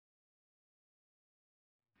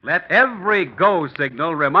Let every go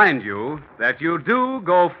signal remind you that you do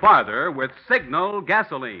go farther with Signal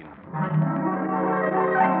gasoline.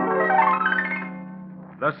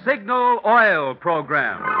 The Signal Oil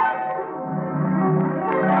Program.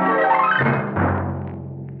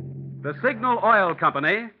 The Signal Oil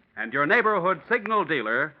Company and your neighborhood Signal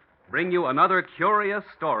dealer bring you another curious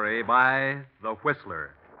story by The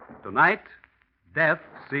Whistler. Tonight, Death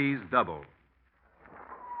Sees Double.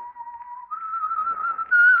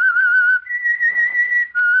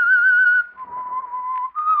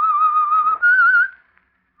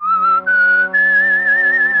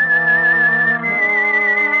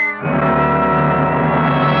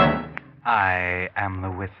 I am the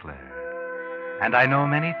Whistler, and I know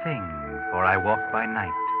many things, for I walk by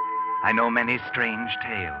night. I know many strange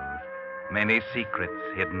tales, many secrets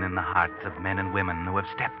hidden in the hearts of men and women who have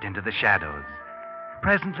stepped into the shadows.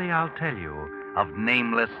 Presently I'll tell you of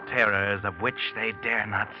nameless terrors of which they dare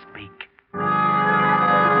not speak.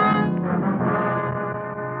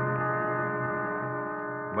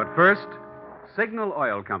 But first, Signal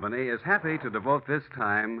Oil Company is happy to devote this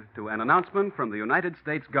time to an announcement from the United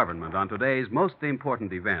States government on today's most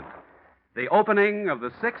important event, the opening of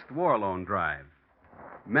the 6th War Loan Drive.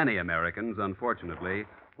 Many Americans, unfortunately,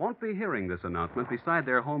 won't be hearing this announcement beside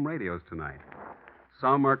their home radios tonight.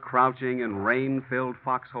 Some are crouching in rain-filled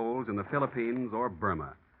foxholes in the Philippines or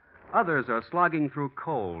Burma. Others are slogging through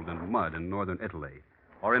cold and mud in northern Italy,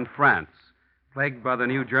 or in France, plagued by the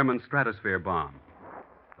new German stratosphere bomb.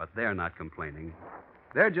 But they're not complaining.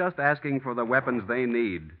 They're just asking for the weapons they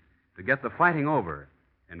need to get the fighting over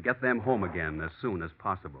and get them home again as soon as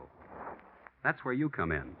possible. That's where you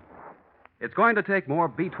come in. It's going to take more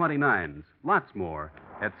B-29s, lots more,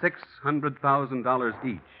 at $600,000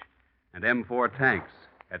 each, and M4 tanks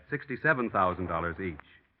at $67,000 each.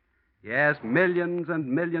 Yes, millions and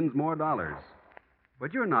millions more dollars.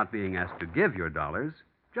 But you're not being asked to give your dollars.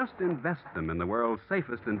 Just invest them in the world's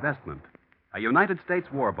safest investment, a United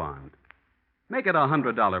States war bond. Make it a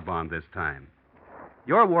 $100 bond this time.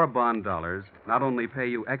 Your war bond dollars not only pay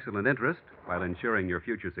you excellent interest while ensuring your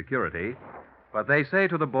future security, but they say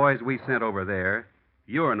to the boys we sent over there,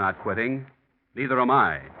 you're not quitting, neither am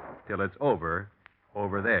I, till it's over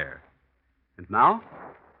there. And now,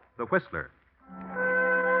 The Whistler.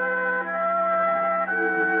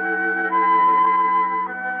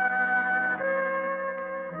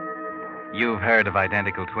 You've heard of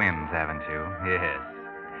identical twins, haven't you? Yes.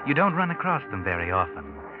 You don't run across them very often,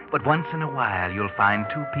 but once in a while you'll find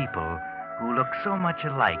two people who look so much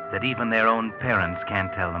alike that even their own parents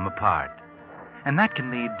can't tell them apart. And that can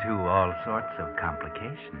lead to all sorts of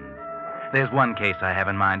complications. There's one case I have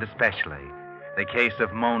in mind especially, the case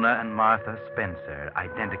of Mona and Martha Spencer,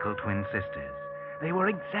 identical twin sisters. They were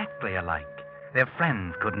exactly alike. Their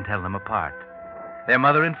friends couldn't tell them apart. Their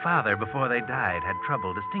mother and father, before they died, had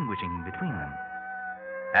trouble distinguishing between them.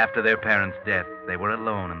 After their parents' death, they were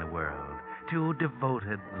alone in the world. Two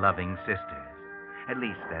devoted, loving sisters. At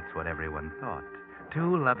least that's what everyone thought.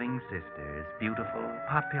 Two loving sisters, beautiful,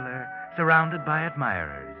 popular, surrounded by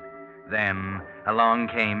admirers. Then along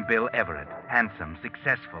came Bill Everett, handsome,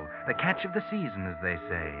 successful, the catch of the season, as they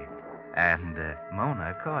say. And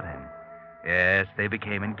Mona caught him. Yes, they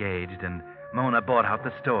became engaged, and Mona bought out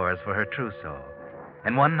the stores for her trousseau.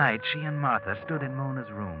 And one night, she and Martha stood in Mona's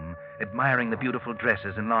room, admiring the beautiful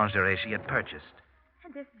dresses and lingerie she had purchased.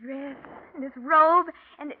 And this dress, and this robe,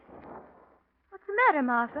 and... What's the matter,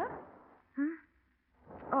 Martha?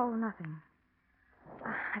 Oh, nothing.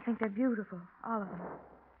 I think they're beautiful, all of them.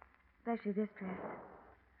 Especially this dress.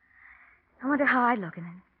 I wonder how I'd look in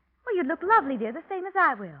it. Well, you'd look lovely, dear, the same as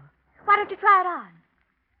I will. Why don't you try it on?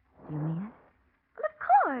 You mean it? Well, of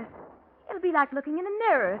course. It'll be like looking in a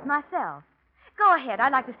mirror as myself. Go ahead.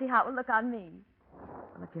 I'd like to see how it will look on me.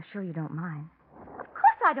 Well, if you're sure you don't mind. Of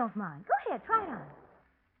course I don't mind. Go ahead. Try it on.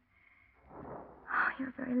 Oh, you're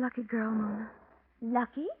a very lucky girl, Mona.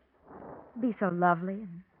 Lucky? Be so lovely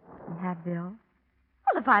and have Bill.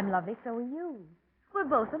 Well, if I'm lovely, so are you. We're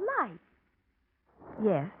both alike.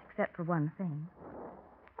 Yes, except for one thing.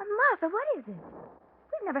 Well, Martha, what is it?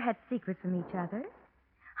 We've never had secrets from each other.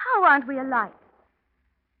 How aren't we alike?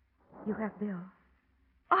 You have Bill.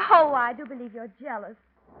 Oh, I do believe you're jealous.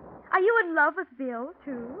 Are you in love with Bill,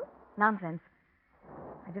 too? Nonsense.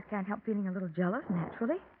 I just can't help feeling a little jealous,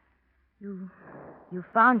 naturally. You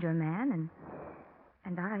found your man,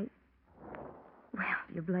 and I... Well,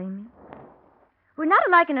 do you blame me? We're not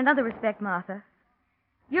alike in another respect, Martha.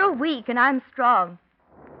 You're weak, and I'm strong.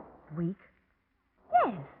 Weak?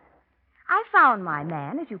 Yes. I found my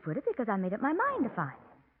man, as you put it, because I made up my mind to find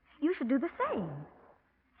him. You should do the same.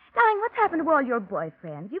 Darling, what's happened to all your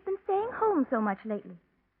boyfriends? You've been staying home so much lately.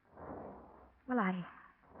 Well,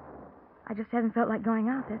 I just haven't felt like going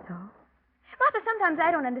out, that's all. Martha, sometimes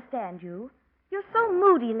I don't understand you. You're so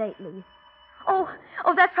moody lately. Oh,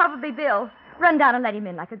 that's probably Bill. Run down and let him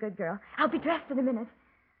in like a good girl. I'll be dressed in a minute.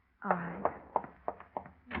 All right.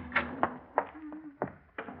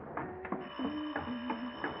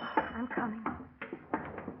 I'm coming.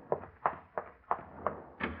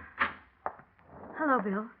 Hello,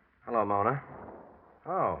 Bill. Hello, Mona.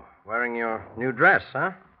 Oh, wearing your new dress,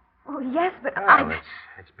 huh? Oh, yes, but Well,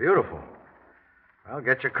 it's beautiful. Well,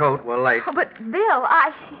 get your coat. We're late. Oh, but Bill,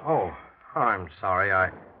 Oh, I'm sorry.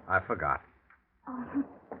 I forgot. Oh,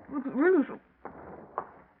 really?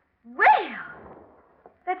 Well,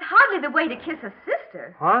 that's hardly the way to kiss a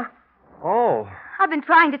sister. Huh? Oh. I've been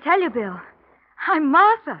trying to tell you, Bill. I'm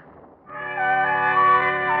Martha.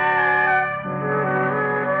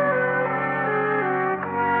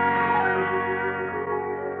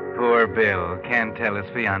 Poor Bill can't tell his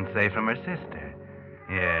fiancée from her sister.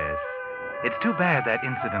 Yes. It's too bad that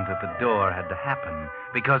incident at the door had to happen,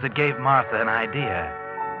 because it gave Martha an idea.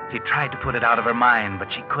 She tried to put it out of her mind,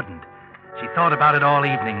 but she couldn't. She thought about it all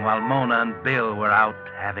evening while Mona and Bill were out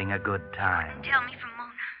having a good time. Tell me from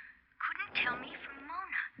Mona. Couldn't tell me from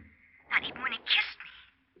Mona. Not even when he kissed me.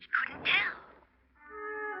 He couldn't tell.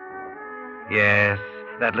 Yes,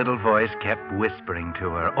 that little voice kept whispering to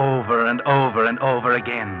her over and over and over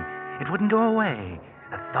again. It wouldn't go away.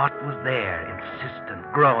 The thought was there,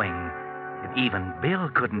 insistent, growing. If even Bill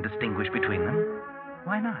couldn't distinguish between them,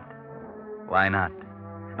 why not? Why not?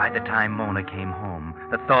 By the time Mona came home,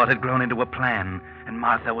 the thought had grown into a plan, and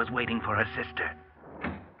Martha was waiting for her sister.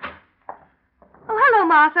 Oh, hello,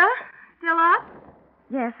 Martha. Still up?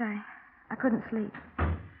 Yes, I couldn't sleep.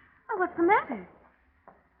 Oh, what's the matter?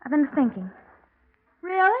 I've been thinking.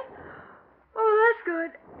 Really? Oh, that's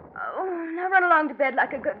good. Oh, now run along to bed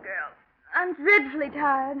like a good girl. I'm dreadfully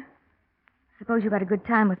tired. Suppose you had a good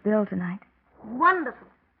time with Bill tonight. Wonderful.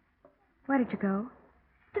 Where did you go?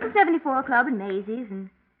 To the 74 Club in Maisie's, and...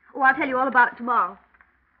 Oh, I'll tell you all about it tomorrow.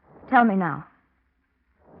 Tell me now.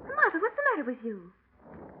 Martha, what's the matter with you?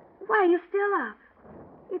 Why are you still up?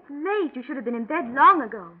 It's late. You should have been in bed long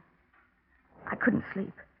ago. I couldn't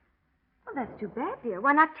sleep. Well, that's too bad, dear.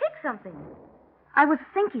 Why not take something? I was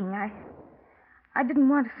thinking. I didn't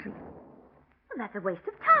want to sleep. Well, that's a waste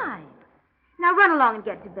of time. Now run along and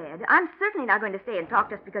get to bed. I'm certainly not going to stay and talk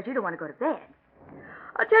just because you don't want to go to bed.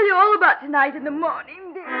 I'll tell you all about tonight in the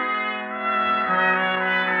morning, dear.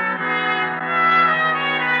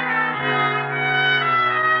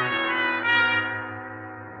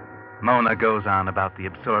 Mona goes on about the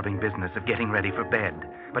absorbing business of getting ready for bed,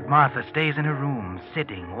 but Martha stays in her room,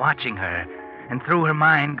 sitting, watching her, and through her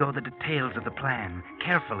mind go the details of the plan,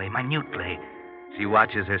 carefully, minutely. She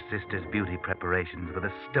watches her sister's beauty preparations with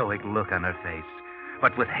a stoic look on her face,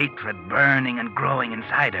 but with hatred burning and growing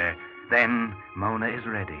inside her. Then Mona is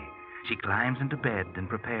ready. She climbs into bed and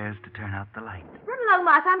prepares to turn out the light. Run along,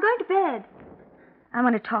 Martha. I'm going to bed. I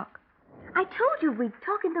want to talk. I told you we'd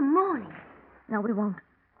talk in the morning. No, we won't.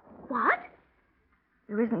 What?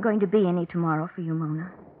 There isn't going to be any tomorrow for you,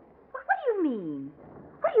 Mona. What do you mean?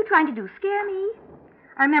 What are you trying to do, scare me?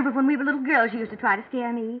 I remember when we were little girls, you used to try to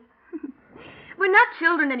scare me. We're not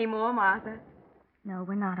children anymore, Martha. No,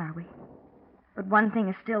 we're not, are we? But one thing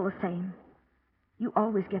is still the same. You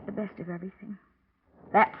always get the best of everything.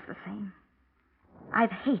 That's the same.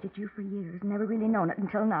 I've hated you for years, never really known it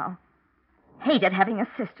until now. Hated having a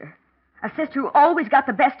sister who always got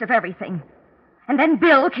the best of everything. And then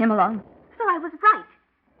Bill came along. So I was right.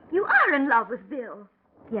 You are in love with Bill.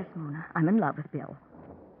 Yes, Mona, I'm in love with Bill.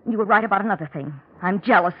 You were right about another thing. I'm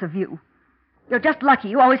jealous of you. You're just lucky.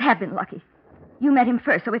 You always have been lucky. You met him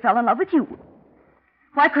first, so he fell in love with you.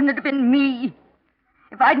 Why couldn't it have been me?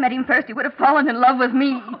 If I'd met him first, he would have fallen in love with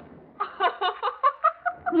me.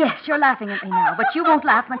 Yes, you're laughing at me now, but you won't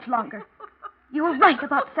laugh much longer. You were right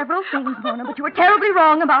about several things, Mona, but you were terribly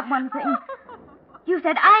wrong about one thing. You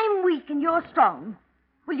said, I'm weak and you're strong.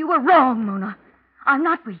 Well, you were wrong, Mona. I'm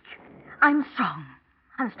not weak. I'm strong.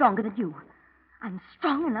 I'm stronger than you. I'm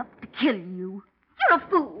strong enough to kill you. You're a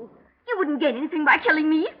fool. You wouldn't gain anything by killing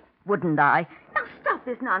me. Wouldn't I? Now stop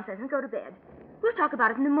this nonsense and go to bed. We'll talk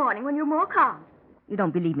about it in the morning when you're more calm. You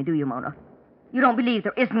don't believe me, do you, Mona? You don't believe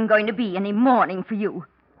there isn't going to be any morning for you.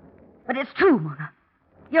 But it's true, Mona.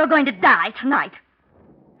 You're going to die tonight.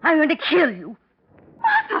 I'm going to kill you.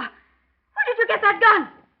 Martha! Where did you get that gun?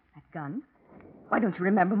 That gun? Why don't you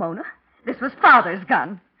remember, Mona? This was Father's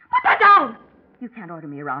gun. Put that down! You can't order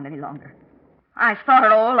me around any longer. I thought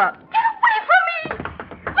it all up. Get away from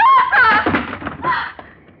me! Martha!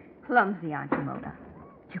 Clumsy, aren't you, Mona?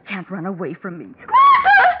 You can't run away from me.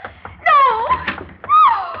 Martha! No!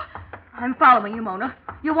 No! I'm following you, Mona.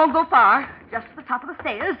 You won't go far. Just to the top of the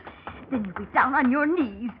stairs. Then you'll be down on your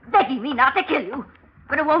knees, begging me not to kill you.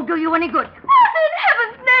 But it won't do you any good. Martha, in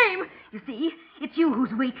heaven's name! You see, it's you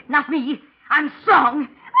who's weak, not me. I'm strong.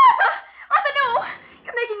 Martha, no!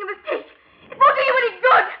 You're making a mistake. It won't do you any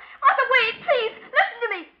good. Martha, wait, please. Listen to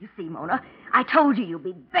me. You see, Mona, I told you you'd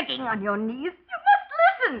be begging on your knees. You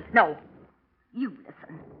must listen. No, you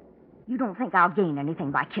listen. You don't think I'll gain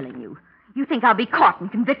anything by killing you. You think I'll be caught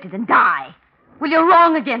and convicted and die. Well, you're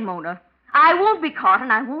wrong again, Mona. I won't be caught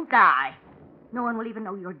and I won't die. No one will even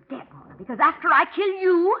know you're dead, Mona, because after I kill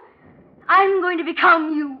you, I'm going to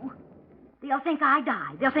become you. They'll think I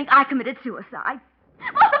died. They'll think I committed suicide.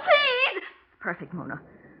 Martha, please! Perfect, Mona.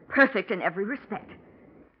 Perfect in every respect.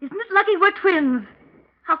 Isn't it lucky we're twins?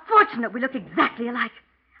 How fortunate we look exactly alike.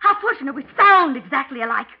 How fortunate we sound exactly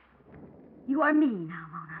alike. You are me now,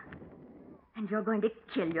 Mona. And you're going to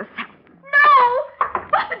kill yourself. No!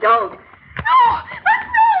 Martha, don't! No! Martha,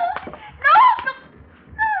 no! No!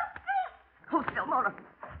 Hold still, Mona.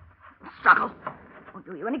 Struggle. Won't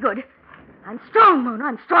do you any good. I'm strong, Mona.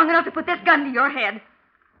 I'm strong enough to put this gun to your head.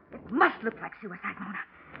 It must look like suicide, Mona.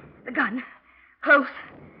 The gun. Close.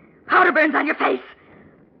 Powder burns on your face.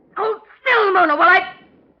 Hold still, Mona, while I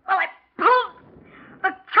pull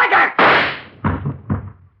the trigger.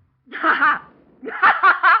 Ha ha!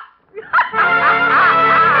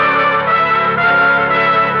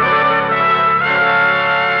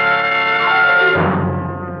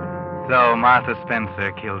 So Martha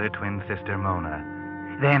Spencer killed her twin sister, Mona.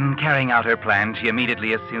 Then, carrying out her plan, she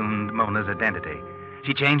immediately assumed Mona's identity.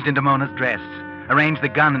 She changed into Mona's dress, arranged the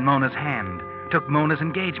gun in Mona's hand, took Mona's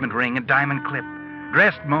engagement ring and diamond clip,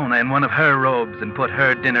 dressed Mona in one of her robes, and put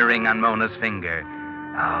her dinner ring on Mona's finger.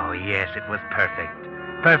 Oh, yes, it was perfect.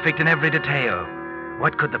 Perfect in every detail.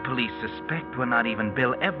 What could the police suspect when not even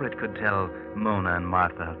Bill Everett could tell Mona and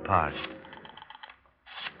Martha apart?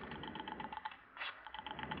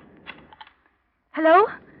 Hello?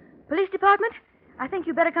 Police department? I think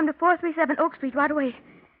you better come to 437 Oak Street right away.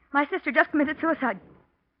 My sister just committed suicide.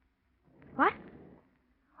 What?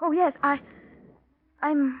 Oh, yes,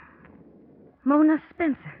 I'm Mona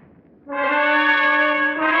Spencer.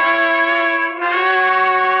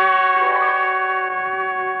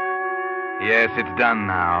 Yes, it's done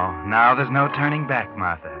now. Now there's no turning back,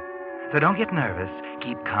 Martha. So don't get nervous.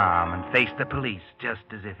 Keep calm and face the police just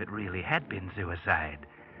as if it really had been suicide.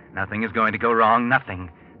 Nothing is going to go wrong, nothing.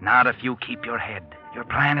 Not if you keep your head. Your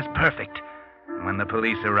plan is perfect. When the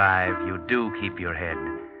police arrive, you do keep your head.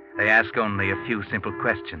 They ask only a few simple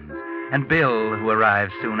questions. And Bill, who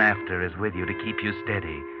arrives soon after, is with you to keep you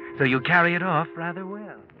steady. So you carry it off rather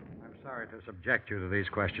well. I'm sorry to subject you to these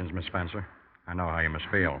questions, Miss Spencer. I know how you must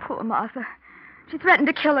feel. Poor Martha. She threatened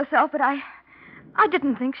to kill herself, but I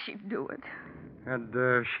didn't think she'd do it. Had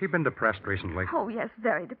she been depressed recently? Oh, yes,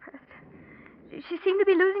 very depressed. She seemed to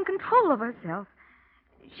be losing control of herself.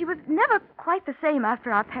 She was never quite the same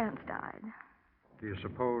after our parents died. Do you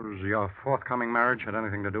suppose your forthcoming marriage had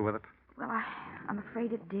anything to do with it? Well, I'm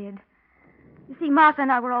afraid it did. You see, Martha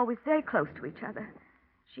and I were always very close to each other.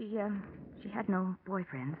 She had no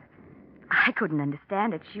boyfriends. I couldn't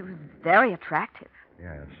understand it. She was very attractive.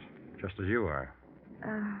 Yes, just as you are.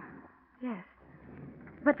 Yes.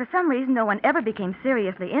 But for some reason, no one ever became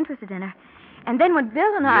seriously interested in her. And then when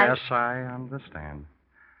Bill and I... Yes, I understand.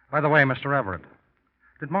 By the way, Mr. Everett,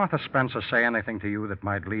 did Martha Spencer say anything to you that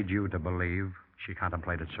might lead you to believe she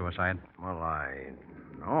contemplated suicide? Well,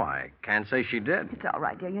 I can't say she did. It's all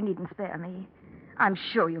right, dear. You needn't spare me. I'm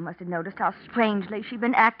sure you must have noticed how strangely she'd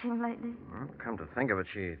been acting lately. Well, come to think of it,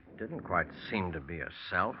 she didn't quite seem to be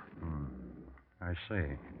herself. I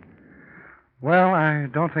see. Well, I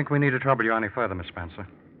don't think we need to trouble you any further, Miss Spencer.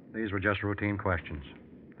 These were just routine questions.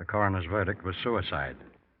 The coroner's verdict was suicide.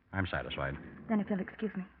 I'm satisfied. Then if you'll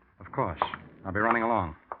excuse me. Of course. I'll be running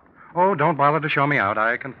along. Oh, don't bother to show me out.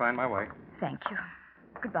 I can find my way. Thank you.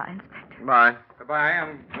 Goodbye, Inspector. Bye. Goodbye,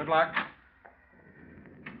 and good luck.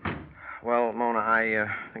 Well, Mona, I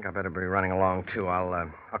think I better be running along, too.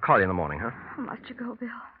 I'll call you in the morning, huh? Oh, must you go, Bill?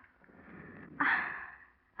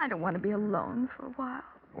 I don't want to be alone for a while.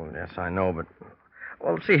 Well, yes, I know, but...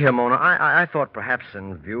 Well, see here, Mona, I thought perhaps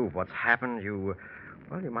in view of what's happened, you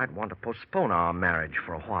might want to postpone our marriage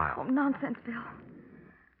for a while. Oh, nonsense, Bill.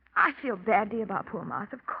 I feel badly about poor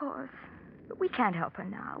Martha, of course. But we can't help her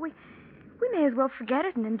now. We may as well forget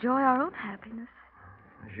it and enjoy our own happiness.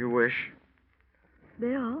 As you wish.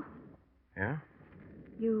 Bill, Yeah?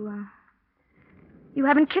 you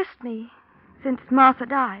haven't kissed me since Martha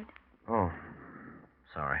died. Oh,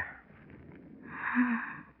 sorry.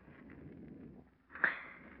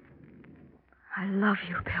 I love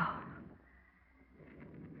you, Bill.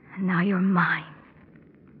 And now you're mine.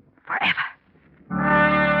 Forever.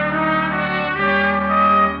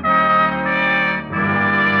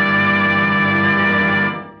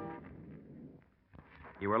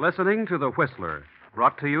 You are listening to The Whistler,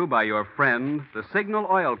 brought to you by your friend, the Signal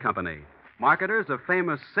Oil Company, marketers of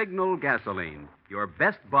famous Signal gasoline, your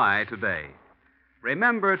best buy today.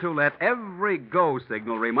 Remember to let every go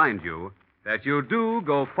signal remind you that you do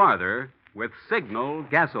go farther with Signal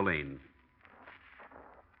gasoline.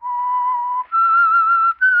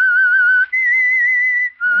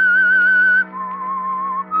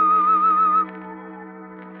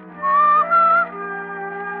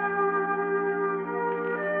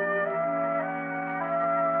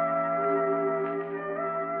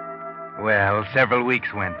 Well, several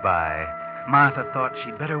weeks went by. Martha thought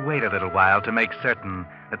she'd better wait a little while to make certain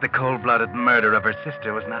that the cold-blooded murder of her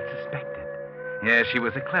sister was not suspected. Yes, she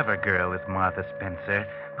was a clever girl, this Martha Spencer,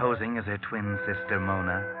 posing as her twin sister,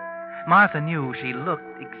 Mona. Martha knew she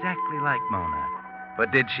looked exactly like Mona.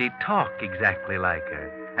 But did she talk exactly like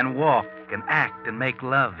her, and walk and act and make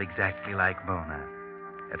love exactly like Mona?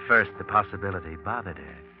 At first, the possibility bothered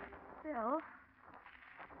her. Bill,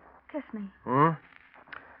 kiss me.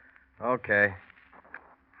 Okay.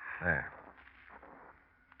 There.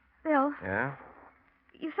 Bill, Yeah?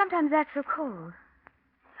 you sometimes act so cold.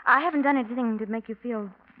 I haven't done anything to make you feel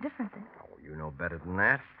different. Oh, you know better than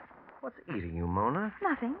that. What's eating you, Mona?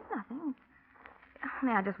 Nothing. I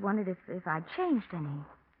mean, I just wondered if I'd changed any.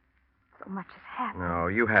 So much has happened. No,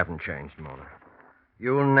 you haven't changed, Mona.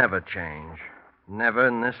 You'll never change. Never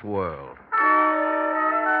in this world.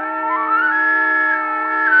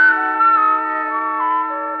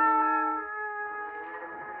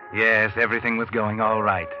 Yes, everything was going all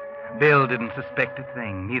right. Bill didn't suspect a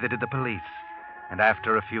thing, neither did the police. And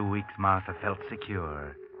after a few weeks, Martha felt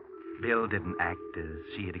secure. Bill didn't act as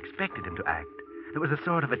she had expected him to act. There was a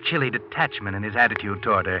sort of a chilly detachment in his attitude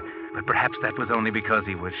toward her, but perhaps that was only because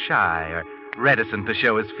he was shy or reticent to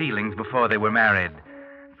show his feelings before they were married.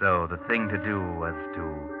 So the thing to do was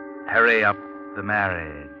to hurry up the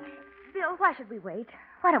marriage. Bill, why should we wait?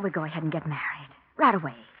 Why don't we go ahead and get married? Right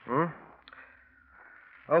away.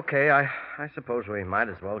 Okay, I suppose we might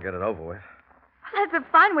as well get it over with. That's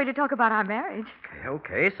a fine way to talk about our marriage.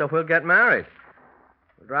 Okay, so we'll get married.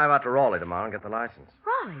 We'll drive out to Raleigh tomorrow and get the license.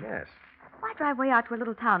 Raleigh? Yes. Why drive way out to a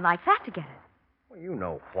little town like that to get it? Well, you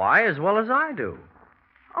know why as well as I do.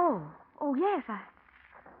 Oh, yes.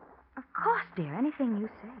 Of course, dear. Anything you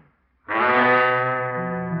say.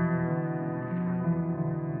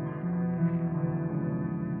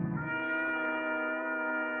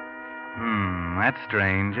 That's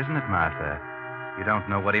strange, isn't it, Martha? You don't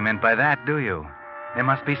know what he meant by that, do you? There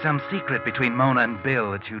must be some secret between Mona and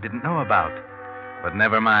Bill that you didn't know about. But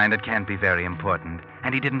never mind, it can't be very important.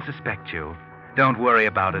 And he didn't suspect you. Don't worry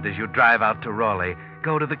about it as you drive out to Raleigh.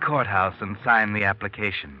 Go to the courthouse and sign the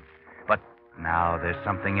application. But now there's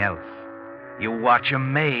something else. You watch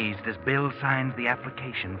amazed as Bill signs the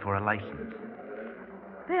application for a license.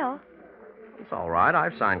 Bill? It's all right.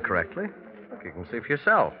 I've signed correctly. Look, you can see for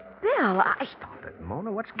yourself. Bill, Stop it,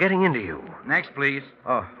 Mona. What's getting into you? Next, please.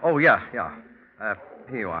 Oh, yeah.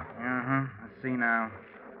 Here you are. Let's see now.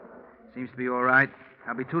 Seems to be all right.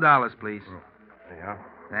 That'll be $2, please. Yeah.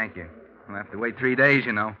 Thank you. We'll have to wait 3 days,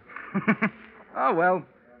 you know. Oh, well,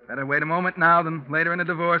 better wait a moment now than later in the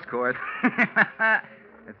divorce court.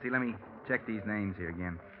 Let's see, let me check these names here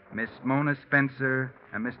again. Miss Mona Spencer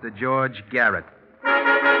and Mr. George Garrett.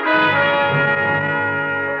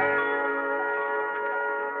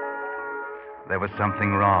 There was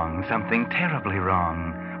something wrong, something terribly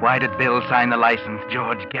wrong. Why did Bill sign the license,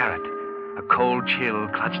 George Garrett? A cold chill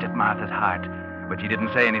clutched at Martha's heart, but she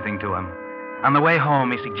didn't say anything to him. On the way home,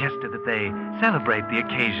 he suggested that they celebrate the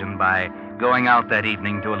occasion by going out that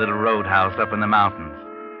evening to a little roadhouse up in the mountains.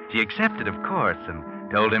 She accepted, of course, and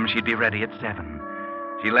told him she'd be ready at 7.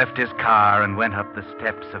 She left his car and went up the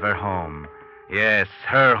steps of her home. Yes,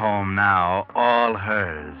 her home now, all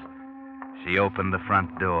hers. She opened the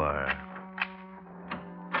front door.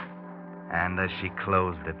 And as she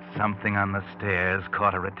closed it, something on the stairs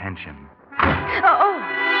caught her attention.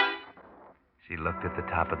 Oh! She looked at the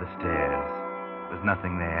top of the stairs. There was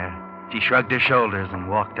nothing there. She shrugged her shoulders and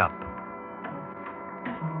walked up.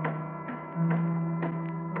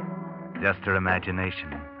 Just her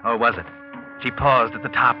imagination. Or was it? She paused at the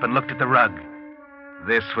top and looked at the rug.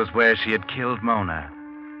 This was where she had killed Mona.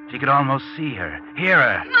 She could almost see her, hear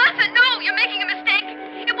her. Martha, no! You're making a mistake.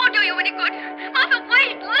 It won't do you any good. Martha,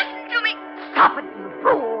 wait. Listen to me. Stop it, you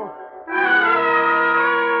fool!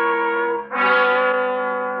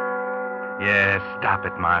 Yes, stop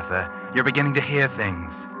it, Martha. You're beginning to hear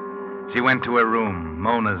things. She went to her room,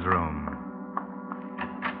 Mona's room.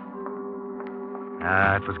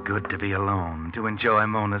 It was good to be alone, to enjoy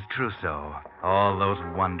Mona's trousseau, all those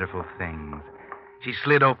wonderful things. She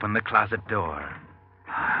slid open the closet door.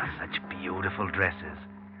 Such beautiful dresses.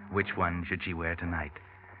 Which one should she wear tonight?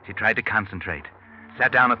 She tried to concentrate,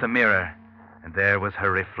 sat down at the mirror, and there was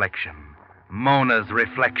her reflection. Mona's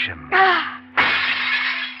reflection.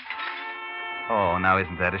 Oh, now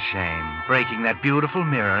isn't that a shame? Breaking that beautiful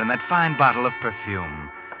mirror and that fine bottle of perfume.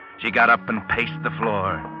 She got up and paced the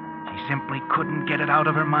floor. She simply couldn't get it out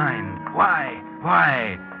of her mind. Why?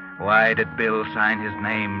 Why did Bill sign his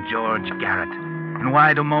name George Garrett? And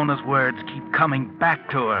why do Mona's words keep coming back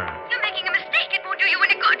to her? You're making a mistake. It won't do you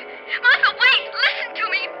any good. Martha, wait. Listen to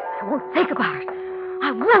me. I won't think about it.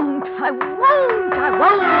 I won't.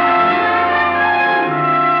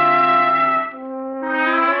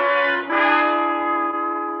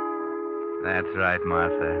 That's right,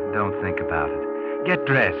 Martha. Don't think about it. Get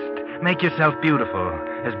dressed. Make yourself beautiful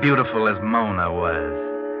as Mona was.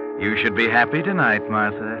 You should be happy tonight,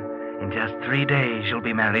 Martha. In just 3 days, you'll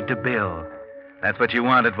be married to Bill. That's what you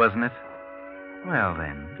wanted, wasn't it? Well,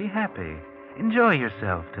 then, be happy. Enjoy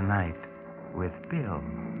yourself tonight with Bill.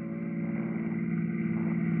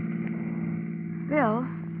 Bill,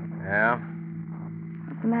 Yeah?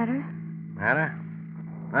 what's the matter? Matter?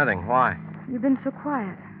 Nothing. Why? You've been so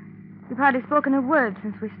quiet. You've hardly spoken a word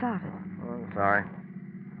since we started. Oh, I'm sorry.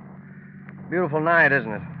 Beautiful night,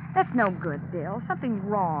 isn't it? That's no good, Bill. Something's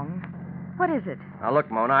wrong. What is it? Now,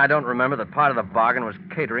 look, Mona, I don't remember that part of the bargain was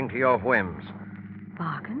catering to your whims.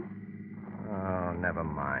 Bargain? Oh, never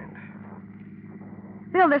mind.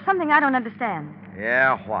 Bill, there's something I don't understand.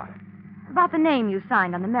 Yeah, what? About the name you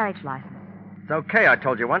signed on the marriage license. It's okay, I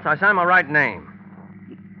told you once. I signed my right name.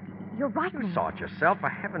 You're right, You Bill. saw it yourself. For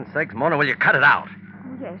heaven's sakes, Mona, will you cut it out?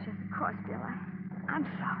 Yes, of course, Bill. I'm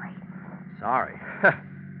sorry. Sorry.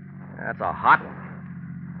 That's a hot one.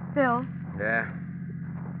 Bill, Yeah?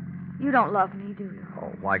 you don't love me, do you?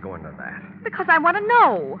 Oh, why go into that? Because I want to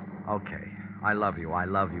know. Okay. I love you.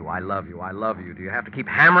 Do you have to keep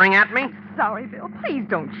hammering at me? Sorry, Bill. Please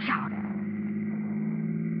don't shout at me.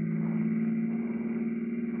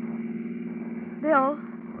 Bill,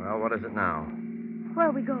 Well, what is it now? where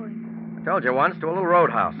are we going? I told you once, to a little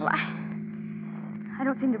roadhouse. Well, I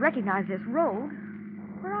don't seem to recognize this road.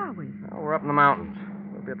 Where are we? Well, we're up in the mountains.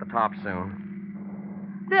 We'll be at the top soon.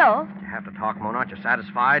 Bill, You have to talk, Mona. Aren't you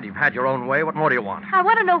satisfied? You've had your own way. What more do you want? I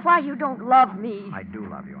want to know why you don't love me. I do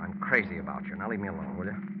love you. I'm crazy about you. Now leave me alone, will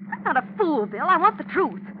you? I'm not a fool, Bill. I want the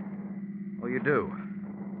truth. Oh, you do?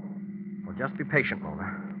 Well, just be patient,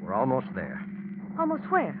 Mona. We're almost there. Almost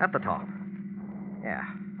where? At the top. Yeah.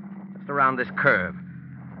 Just around this curve.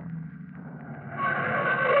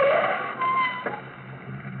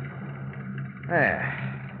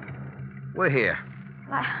 There. We're here.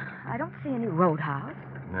 I don't see any roadhouse.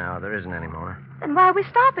 No, there isn't any, Mona. Then why are we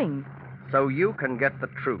stopping? So you can get the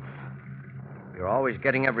truth. You're always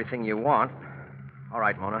getting everything you want. All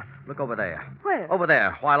right, Mona. Look over there. Where? Over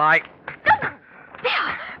there, while I...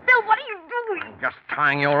 Bill, what are you doing? Just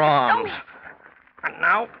tying your arms. And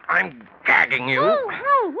now I'm gagging you. No, why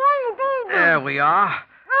are you doing There we are.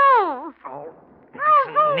 No. Oh, nice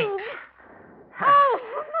and neat.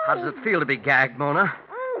 How does it feel to be gagged, Mona?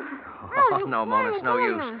 Oh, no, Mona, it's no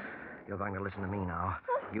use. You're going to listen to me now.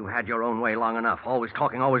 You had your own way long enough. Always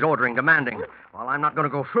talking, always ordering, demanding. Well, I'm not going to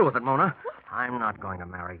go through with it, Mona. I'm not going to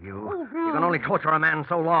marry you. You can only torture a man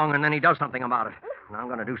so long, and then he does something about it. And I'm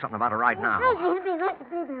going to do something about it right now.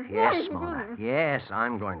 Yes, Mona. Yes,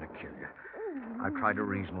 I'm going to kill you. I've tried to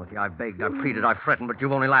reason with you. I've begged, I've pleaded, I've threatened, but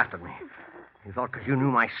you've only laughed at me. You thought because you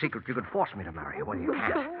knew my secret you could force me to marry you. Well, you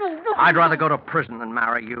can't. I'd rather go to prison than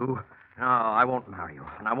marry you. No, I won't marry you.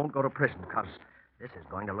 And I won't go to prison because this is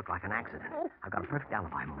going to look like an accident. I've got a perfect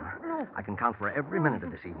alibi, Mona. I can count for every minute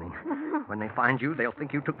of this evening. When they find you, they'll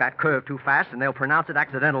think you took that curve too fast, and they'll pronounce it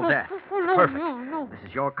accidental death. Perfect. This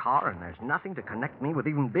is your car, and there's nothing to connect me with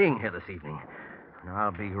even being here this evening. And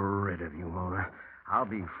I'll be rid of you, Mona. I'll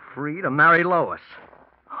be free to marry Lois.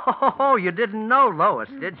 Oh, you didn't know Lois,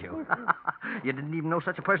 did you? You didn't even know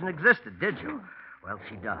such a person existed, did you? Well,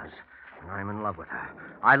 she does. And I'm in love with her.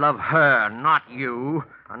 I love her, not you.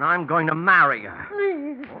 And I'm going to marry her.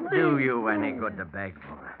 Won't do you any good to beg,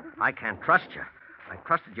 Mona. I can't trust you. I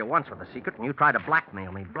trusted you once with a secret, and you tried to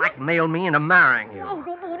blackmail me into marrying you. Don't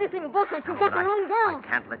do anything about that. No, but I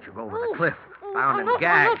can't let you go over the cliff, bound and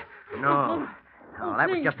gagged. No. No, that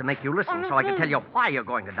was just to make you listen, so I could tell you why you're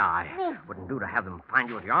going to die. Wouldn't do to have them find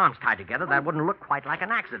you with your arms tied together. That wouldn't look quite like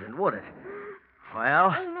an accident, would it?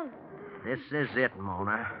 Well, this is it,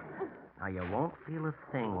 Mona. Now, you won't feel a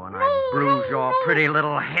thing when I bruise your pretty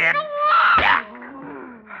little head.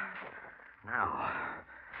 Now,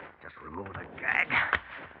 just remove the gag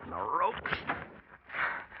and the rope. Release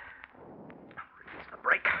the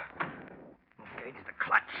brake. Engage the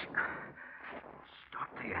clutch. Start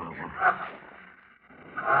the engine.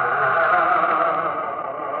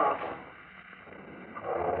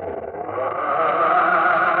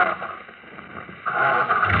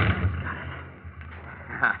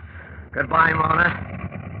 Goodbye, Mona.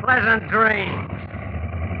 Pleasant dreams.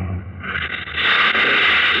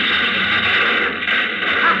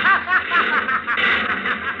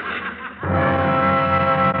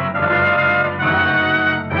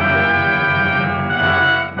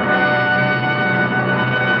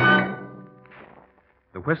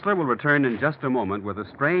 The Whistler will return in just a moment with a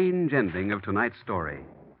strange ending of tonight's story.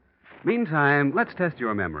 Meantime, let's test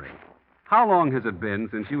your memory. How long has it been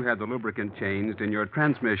since you had the lubricant changed in your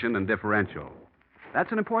transmission and differential?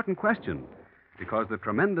 That's an important question, because the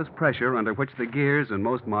tremendous pressure under which the gears in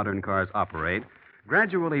most modern cars operate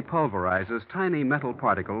gradually pulverizes tiny metal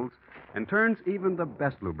particles and turns even the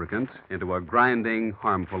best lubricant into a grinding,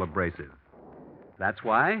 harmful abrasive. That's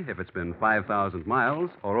why, if it's been 5,000 miles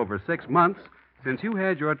or over 6 months since you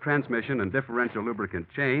had your transmission and differential lubricant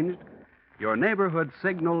changed, your neighborhood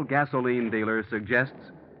Signal gasoline dealer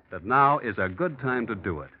suggests that now is a good time to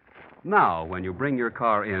do it. Now, when you bring your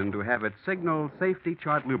car in to have its Signal safety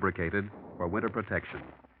chart lubricated for winter protection.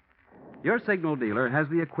 Your Signal dealer has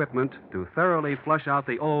the equipment to thoroughly flush out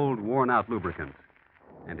the old, worn-out lubricant.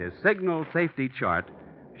 And his Signal safety chart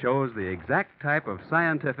shows the exact type of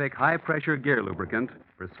scientific high-pressure gear lubricant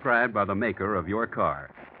prescribed by the maker of your car.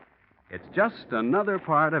 It's just another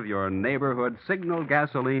part of your neighborhood Signal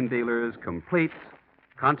gasoline dealer's complete,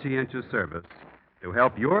 conscientious service to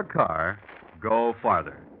help your car go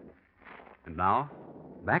farther. And now,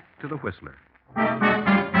 back to the Whistler.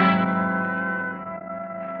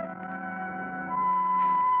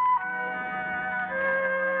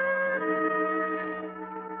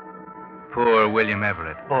 Poor William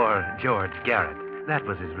Everett, or George Garrett. That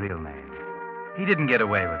was his real name. He didn't get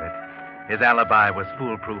away with it. His alibi was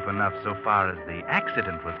foolproof enough so far as the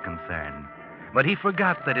accident was concerned. But he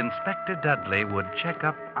forgot that Inspector Dudley would check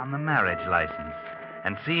up on the marriage license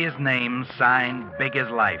and see his name signed big as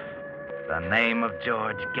life. The name of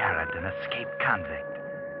George Garrett, an escaped convict.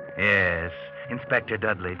 Yes, Inspector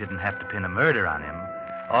Dudley didn't have to pin a murder on him.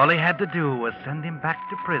 All he had to do was send him back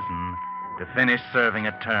to prison to finish serving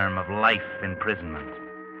a term of life imprisonment.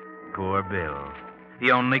 Poor Bill.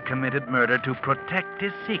 He only committed murder to protect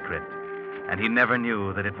his secret, and he never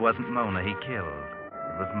knew that it wasn't Mona he killed.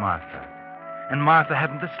 It was Martha. And Martha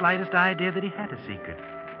hadn't the slightest idea that he had a secret,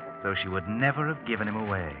 so she would never have given him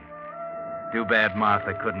away. Too bad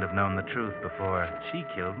Martha couldn't have known the truth before she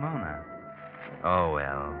killed Mona. Oh,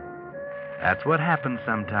 well. That's what happens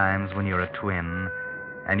sometimes when you're a twin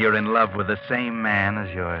and you're in love with the same man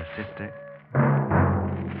as your sister.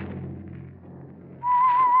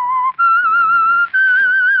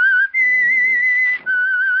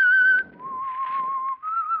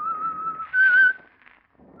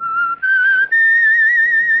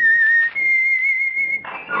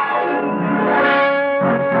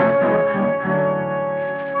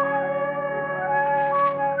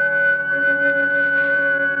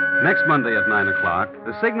 Next Monday at 9 o'clock,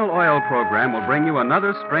 the Signal Oil program will bring you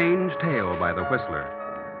another strange tale by the Whistler.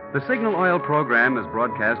 The Signal Oil program is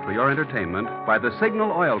broadcast for your entertainment by the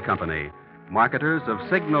Signal Oil Company, marketers of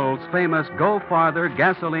Signal's famous Go Farther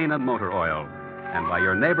gasoline and motor oil, and by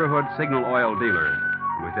your neighborhood Signal Oil dealer,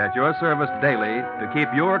 who is at your service daily to keep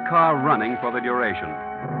your car running for the duration.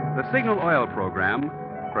 The Signal Oil program,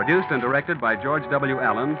 produced and directed by George W.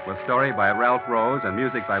 Allen, with story by Ralph Rose and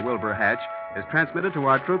music by Wilbur Hatch, is transmitted to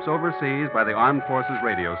our troops overseas by the Armed Forces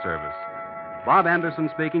Radio Service. Bob Anderson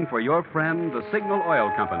speaking for your friend, the Signal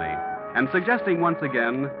Oil Company, and suggesting once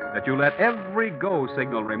again that you let every go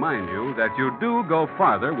signal remind you that you do go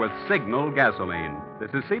farther with Signal gasoline.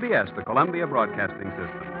 This is CBS, the Columbia Broadcasting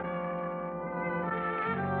System.